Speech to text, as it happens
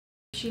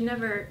She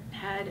never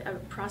had a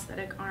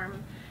prosthetic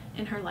arm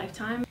in her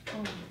lifetime.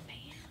 Oh,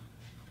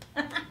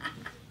 man.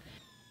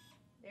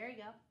 There you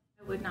go.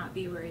 I would not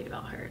be worried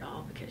about her at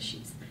all because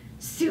she's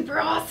super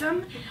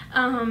awesome.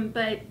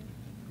 But,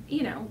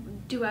 you know,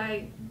 do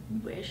I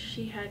wish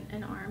she had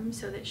an arm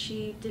so that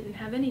she didn't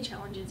have any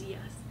challenges?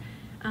 Yes.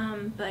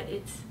 But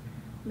it's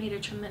made a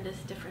tremendous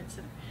difference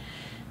in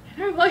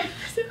her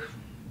life. So.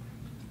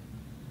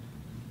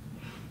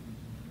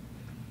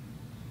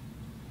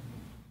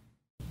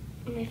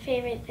 My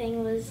favorite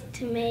thing was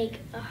to make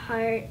a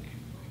heart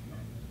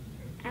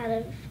out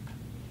of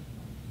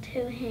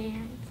 2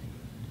 hands.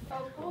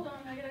 Oh, hold on,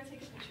 I gotta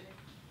take a picture.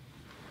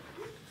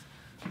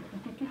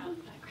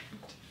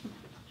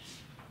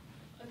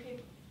 Okay,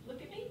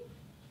 look at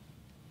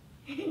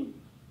me.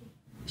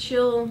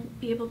 She'll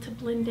be able to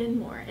blend in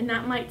more, and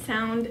that might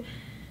sound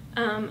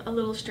a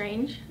little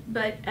strange,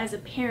 but as a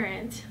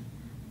parent,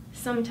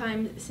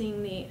 sometimes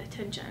seeing the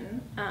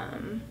attention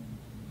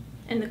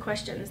and the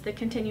questions, the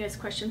continuous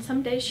questions,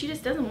 some days she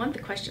just doesn't want the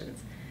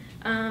questions.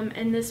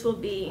 And this will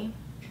be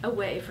a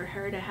way for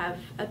her to have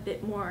a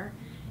bit more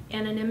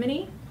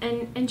anonymity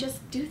and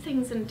just do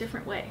things in a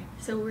different way.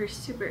 So we're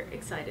super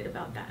excited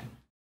about that.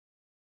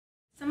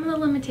 Some of the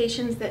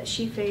limitations that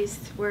she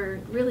faced were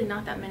really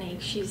not that many.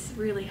 She's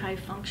really high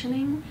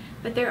functioning,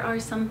 but there are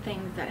some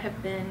things that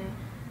have been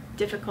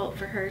difficult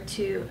for her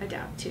to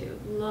adapt to,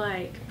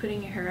 like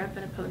putting her hair up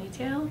in a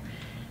ponytail.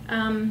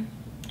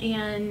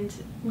 And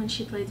when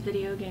she plays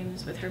video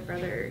games with her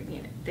brother,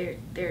 you know,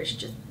 there's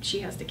just,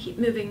 she has to keep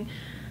moving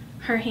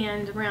her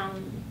hand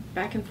around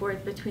back and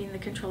forth between the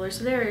controllers.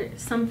 So there are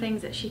some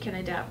things that she can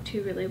adapt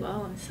to really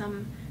well and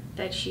some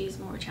that she's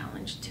more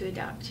challenged to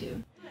adapt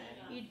to.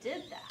 You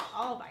did that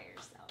all by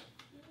yourself.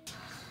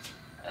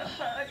 A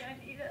hug, I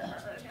need a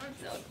hug. I'm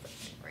so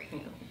excited for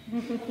you.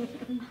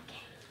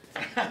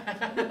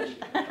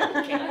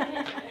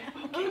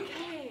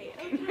 Okay.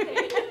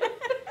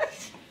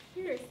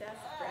 You're a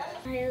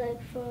sassafras. I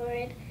look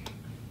forward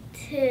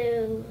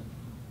to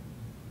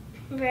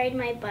ride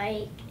my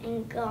bike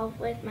and golf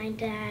with my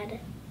dad.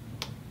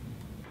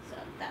 So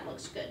that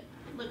looks good.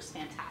 It looks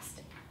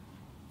fantastic.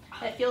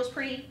 It feels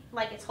pretty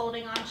like it's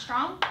holding on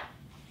strong.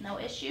 No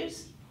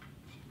issues.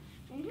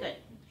 Good.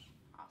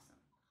 Awesome.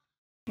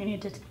 You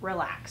need to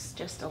relax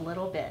just a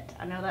little bit.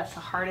 I know that's the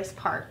hardest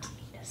part,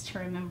 is to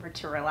remember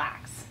to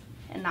relax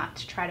and not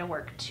to try to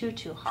work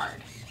too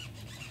hard.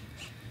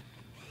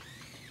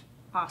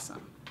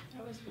 Awesome.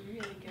 That was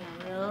really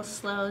good. Real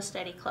slow,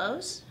 steady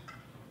close.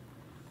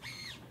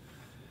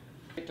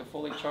 To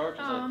fully charge?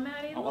 Oh,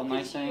 Maddie, all look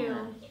nice at thing?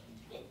 you.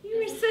 You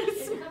were so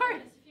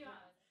smart.